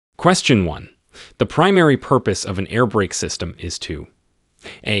Question 1. The primary purpose of an air brake system is to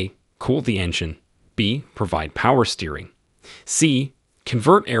A. Cool the engine. B. Provide power steering. C.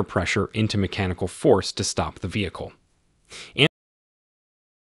 Convert air pressure into mechanical force to stop the vehicle.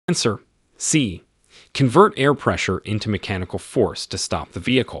 Answer. C. Convert air pressure into mechanical force to stop the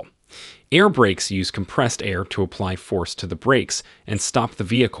vehicle. Air brakes use compressed air to apply force to the brakes and stop the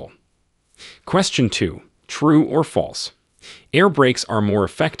vehicle. Question 2. True or false? Air brakes are more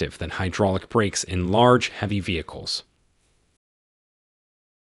effective than hydraulic brakes in large, heavy vehicles.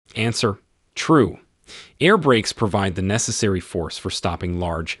 Answer. True. Air brakes provide the necessary force for stopping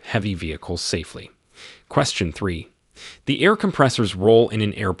large, heavy vehicles safely. Question 3. The air compressor's role in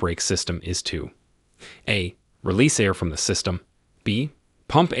an air brake system is to A. Release air from the system. B.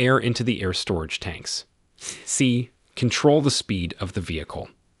 Pump air into the air storage tanks. C. Control the speed of the vehicle.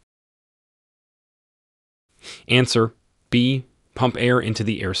 Answer. B. Pump air into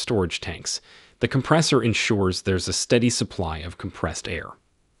the air storage tanks. The compressor ensures there's a steady supply of compressed air.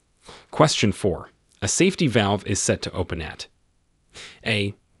 Question 4. A safety valve is set to open at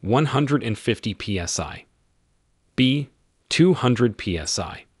A. 150 psi. B. 200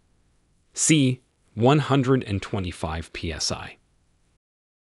 psi. C. 125 psi.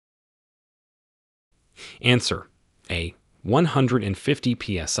 Answer. A.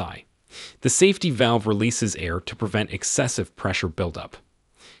 150 psi. The safety valve releases air to prevent excessive pressure buildup.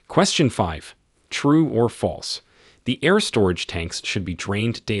 Question 5. True or false? The air storage tanks should be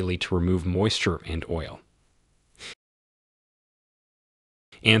drained daily to remove moisture and oil.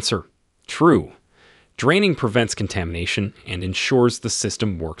 Answer. True. Draining prevents contamination and ensures the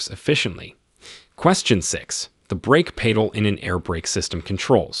system works efficiently. Question 6. The brake pedal in an air brake system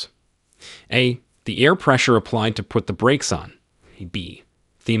controls A. The air pressure applied to put the brakes on. B.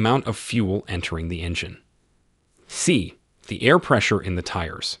 The amount of fuel entering the engine. C. The air pressure in the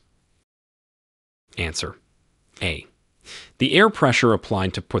tires. Answer. A. The air pressure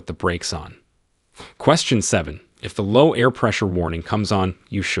applied to put the brakes on. Question 7. If the low air pressure warning comes on,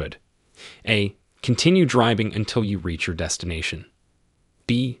 you should A. Continue driving until you reach your destination.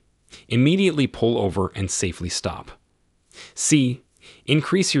 B. Immediately pull over and safely stop. C.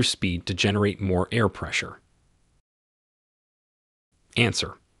 Increase your speed to generate more air pressure.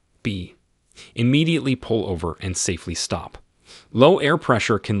 Answer. B. Immediately pull over and safely stop. Low air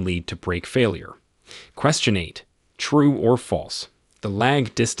pressure can lead to brake failure. Question 8. True or false? The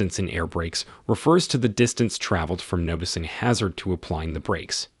lag distance in air brakes refers to the distance traveled from noticing a hazard to applying the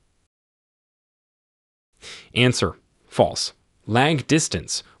brakes. Answer. False. Lag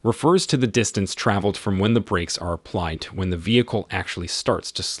distance refers to the distance traveled from when the brakes are applied to when the vehicle actually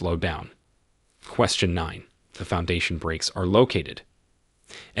starts to slow down. Question 9. The foundation brakes are located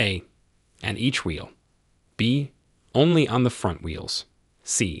A. At each wheel. B. Only on the front wheels.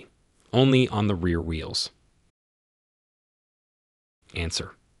 C. Only on the rear wheels.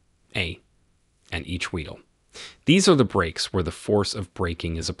 Answer. A. At each wheel. These are the brakes where the force of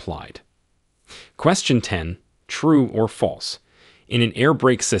braking is applied. Question 10. True or false? In an air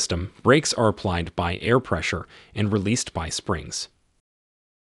brake system, brakes are applied by air pressure and released by springs.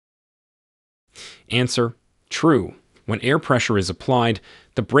 Answer. True. When air pressure is applied,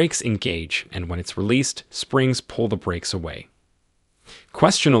 the brakes engage, and when it's released, springs pull the brakes away.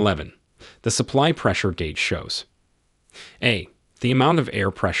 Question 11. The supply pressure gauge shows A. The amount of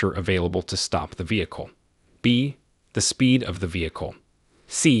air pressure available to stop the vehicle. B. The speed of the vehicle.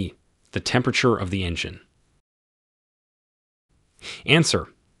 C. The temperature of the engine. Answer.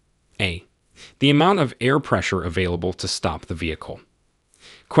 A. The amount of air pressure available to stop the vehicle.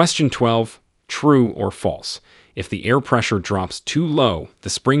 Question 12. True or false? If the air pressure drops too low, the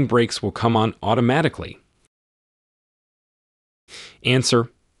spring brakes will come on automatically. Answer.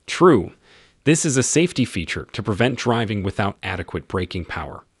 True. This is a safety feature to prevent driving without adequate braking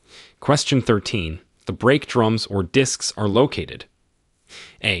power. Question 13. The brake drums or discs are located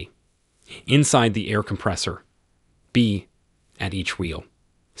A. Inside the air compressor. B. At each wheel.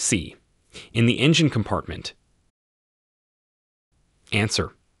 C. In the engine compartment.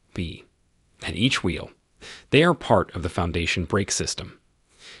 Answer. B. At each wheel. They are part of the foundation brake system.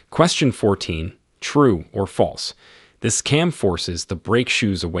 Question 14. True or false? This cam forces the brake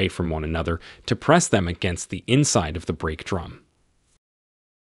shoes away from one another to press them against the inside of the brake drum.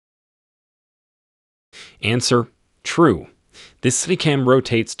 Answer. True. This cam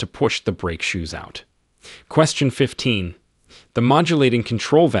rotates to push the brake shoes out. Question 15. The modulating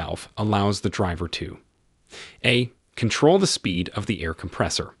control valve allows the driver to A. Control the speed of the air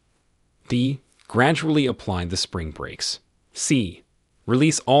compressor. B. Gradually apply the spring brakes. C.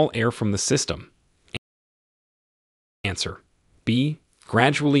 Release all air from the system. Answer. B.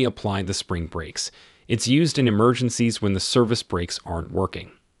 Gradually apply the spring brakes. It's used in emergencies when the service brakes aren't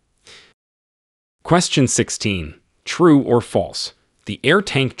working. Question 16. True or false? The air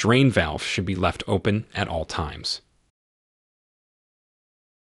tank drain valve should be left open at all times.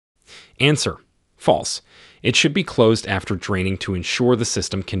 Answer. False. It should be closed after draining to ensure the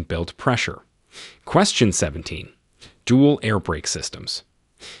system can build pressure. Question 17. Dual air brake systems.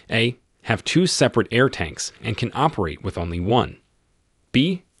 A. Have two separate air tanks and can operate with only one.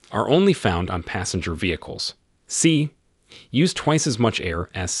 B. Are only found on passenger vehicles. C. Use twice as much air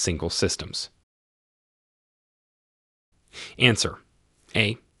as single systems. Answer.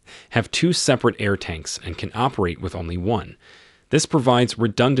 A. Have two separate air tanks and can operate with only one. This provides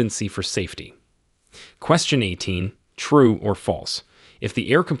redundancy for safety. Question 18. True or false? If the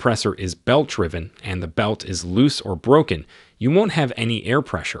air compressor is belt-driven and the belt is loose or broken, you won't have any air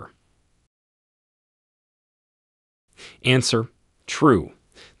pressure. Answer. True.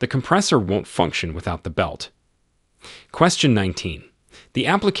 The compressor won't function without the belt. Question 19. The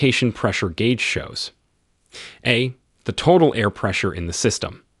application pressure gauge shows A. The total air pressure in the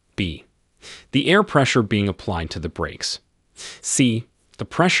system. B. The air pressure being applied to the brakes. C. The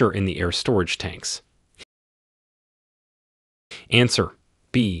pressure in the air storage tanks. Answer.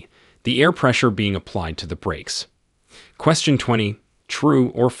 B. The air pressure being applied to the brakes. Question 20. True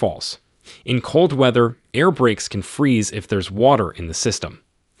or false? In cold weather, air brakes can freeze if there's water in the system.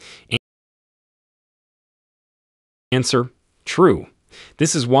 Answer. True.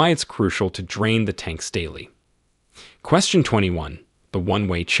 This is why it's crucial to drain the tanks daily. Question 21. The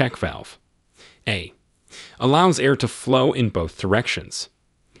one-way check valve. A. Allows air to flow in both directions.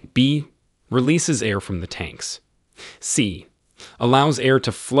 B. Releases air from the tanks. C. Allows air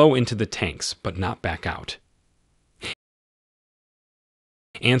to flow into the tanks but not back out.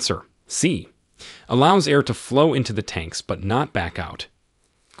 Answer. C. Allows air to flow into the tanks but not back out.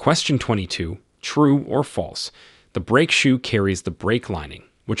 Question 22. True or false? The brake shoe carries the brake lining,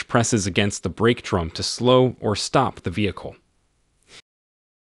 which presses against the brake drum to slow or stop the vehicle.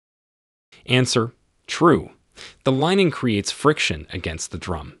 Answer. True. The lining creates friction against the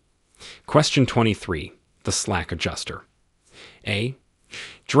drum. Question 23. The slack adjuster. A.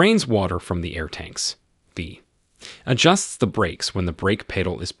 Drains water from the air tanks. B. Adjusts the brakes when the brake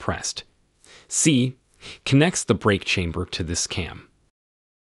pedal is pressed. C. Connects the brake chamber to this cam.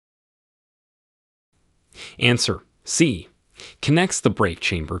 Answer. C. Connects the brake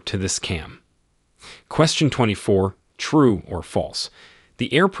chamber to this cam. Question 24. True or false?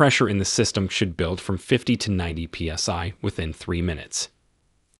 The air pressure in the system should build from 50 to 90 psi within 3 minutes.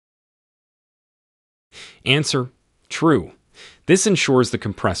 Answer. True. This ensures the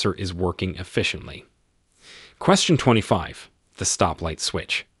compressor is working efficiently. Question 25. The stoplight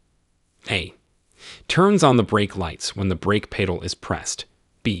switch. A. Turns on the brake lights when the brake pedal is pressed.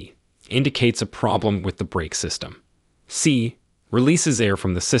 B. Indicates a problem with the brake system. C. Releases air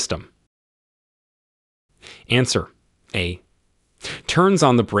from the system. Answer. A. Turns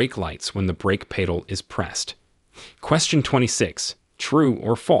on the brake lights when the brake pedal is pressed. Question 26. True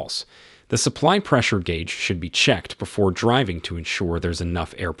or false? The supply pressure gauge should be checked before driving to ensure there's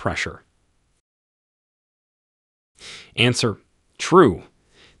enough air pressure. Answer. True.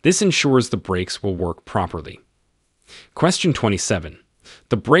 This ensures the brakes will work properly. Question 27.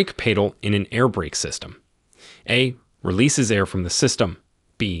 The brake pedal in an air brake system. A. Releases air from the system.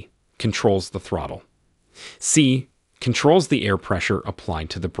 B. Controls the throttle. C. Controls the air pressure applied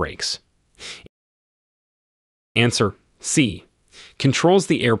to the brakes. Answer. C. Controls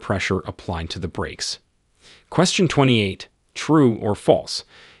the air pressure applied to the brakes. Question 28. True or false?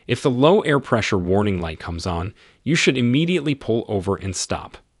 If the low air pressure warning light comes on, you should immediately pull over and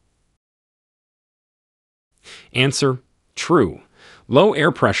stop. Answer. True. Low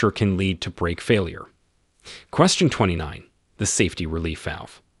air pressure can lead to brake failure. Question 29. The safety relief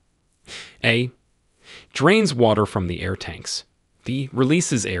valve. A. Drains water from the air tanks. B.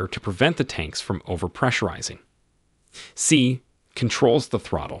 Releases air to prevent the tanks from overpressurizing. C. Controls the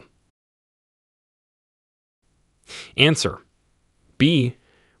throttle. Answer. B.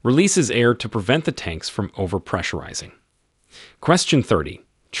 Releases air to prevent the tanks from overpressurizing. Question 30.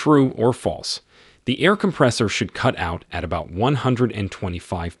 True or false? The air compressor should cut out at about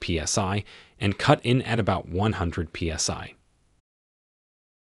 125 psi and cut in at about 100 psi.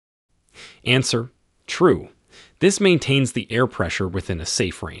 Answer. True. This maintains the air pressure within a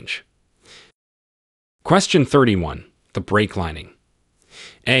safe range. Question 31. The brake lining.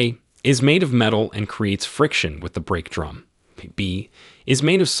 A. Is made of metal and creates friction with the brake drum. B. Is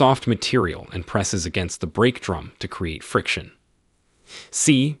made of soft material and presses against the brake drum to create friction.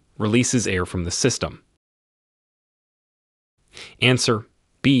 C. Releases air from the system. Answer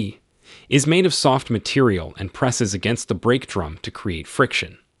B. Is made of soft material and presses against the brake drum to create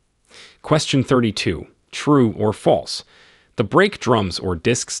friction. Question 32. True or false? The brake drums or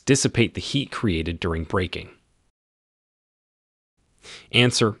discs dissipate the heat created during braking.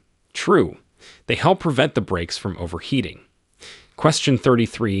 Answer: true. They help prevent the brakes from overheating. Question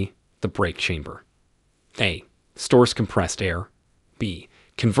 33. The brake chamber. A. Stores compressed air. B.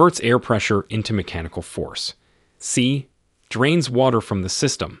 Converts air pressure into mechanical force. C. Drains water from the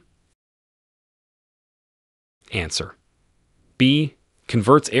system. Answer: B.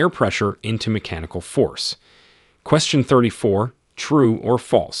 Converts air pressure into mechanical force. Question 34. True or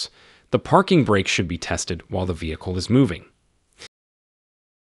false? The parking brake should be tested while the vehicle is moving.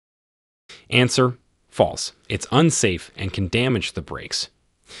 Answer: false. It's unsafe and can damage the brakes.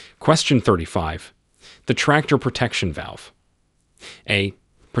 Question 35. The tractor protection valve. A.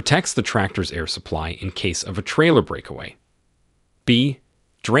 Protects the tractor's air supply in case of a trailer breakaway. B.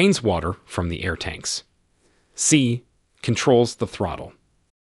 Drains water from the air tanks. C. Controls the throttle.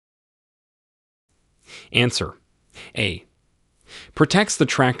 Answer: A. Protects the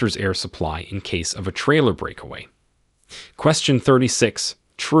tractor's air supply in case of a trailer breakaway. Question 36.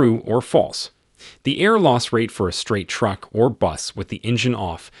 True or false? The air loss rate for a straight truck or bus with the engine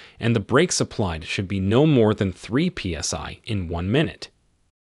off and the brakes applied should be no more than 3 psi in 1 minute.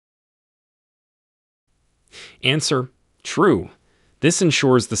 Answer: true. This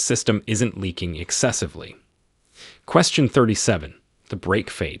ensures the system isn't leaking excessively. Question 37. The brake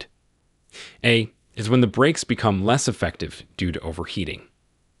fade. A. Is when the brakes become less effective due to overheating.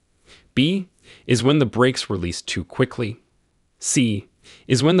 B. Is when the brakes release too quickly. C.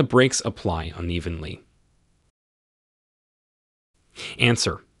 Is when the brakes apply unevenly.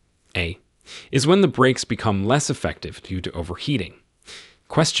 Answer: A. Is when the brakes become less effective due to overheating.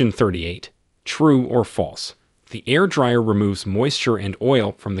 Question 38. True or false? The air dryer removes moisture and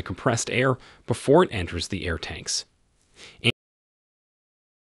oil from the compressed air before it enters the air tanks.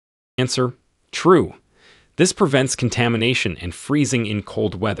 Answer: true. This prevents contamination and freezing in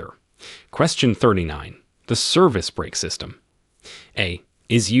cold weather. Question 39. The service brake system. A.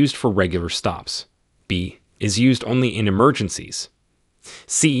 Is used for regular stops. B. Is used only in emergencies.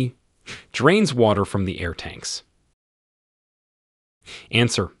 C. Drains water from the air tanks.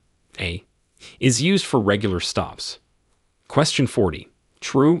 Answer: A. Is used for regular stops. Question 40.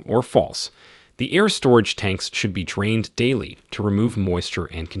 True or false? The air storage tanks should be drained daily to remove moisture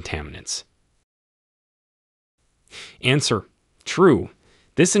and contaminants. Answer: true.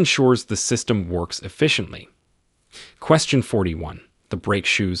 This ensures the system works efficiently. Question 41. The brake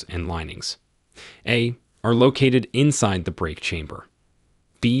shoes and linings. A. Are located inside the brake chamber.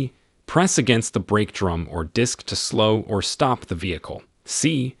 B. Press against the brake drum or disc to slow or stop the vehicle.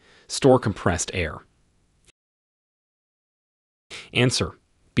 C. Store compressed air. Answer: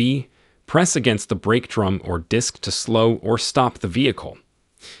 B. Press against the brake drum or disc to slow or stop the vehicle.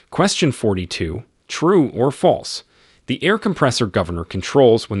 Question 42. True or false? The air compressor governor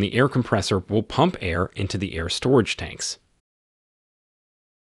controls when the air compressor will pump air into the air storage tanks.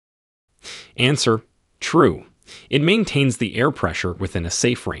 Answer: true. It maintains the air pressure within a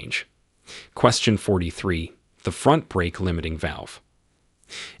safe range. Question 43. The front brake limiting valve.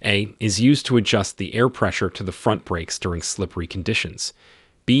 A. Is used to adjust the air pressure to the front brakes during slippery conditions.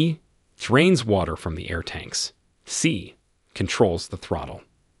 B. Drains water from the air tanks. C. Controls the throttle.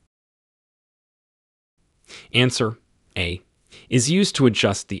 Answer: A. Is used to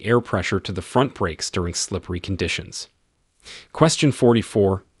adjust the air pressure to the front brakes during slippery conditions. Question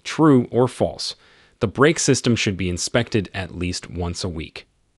 44. True or false? The brake system should be inspected at least once a week.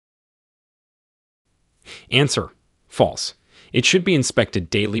 Answer: false. It should be inspected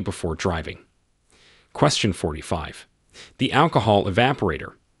daily before driving. Question 45. The alcohol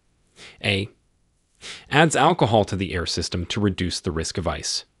evaporator. A. Adds alcohol to the air system to reduce the risk of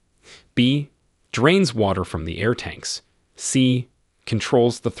ice. B. Drains water from the air tanks. C.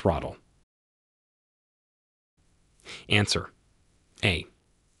 Controls the throttle. Answer: A.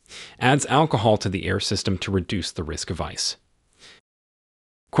 Adds alcohol to the air system to reduce the risk of ice.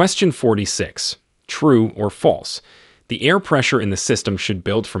 Question 46. True or false? The air pressure in the system should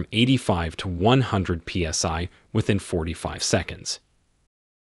build from 85 to 100 psi within 45 seconds.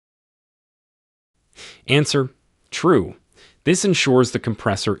 Answer: true. This ensures the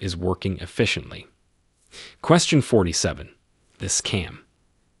compressor is working efficiently. Question 47. This cam.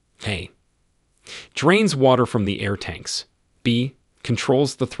 A. Drains water from the air tanks. B.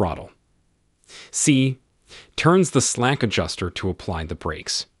 Controls the throttle. C. Turns the slack adjuster to apply the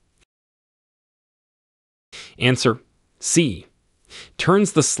brakes. Answer: C.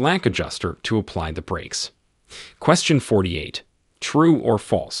 Turns the slack adjuster to apply the brakes. Question 48. True or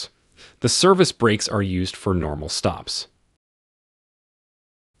false? The service brakes are used for normal stops.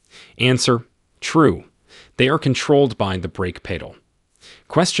 Answer: true. They are controlled by the brake pedal.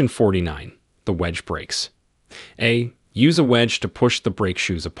 Question 49. The wedge brakes. A. Use a wedge to push the brake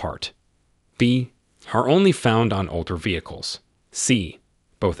shoes apart. B. Are only found on older vehicles. C.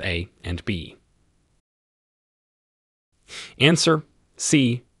 Both A and B. Answer: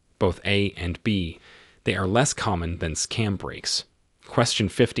 C. Both A and B. They are less common than cam brakes. Question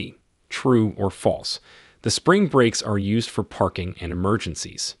 50. True or false? The spring brakes are used for parking and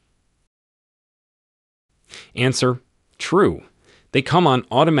emergencies. Answer: true. They come on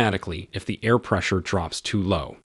automatically if the air pressure drops too low.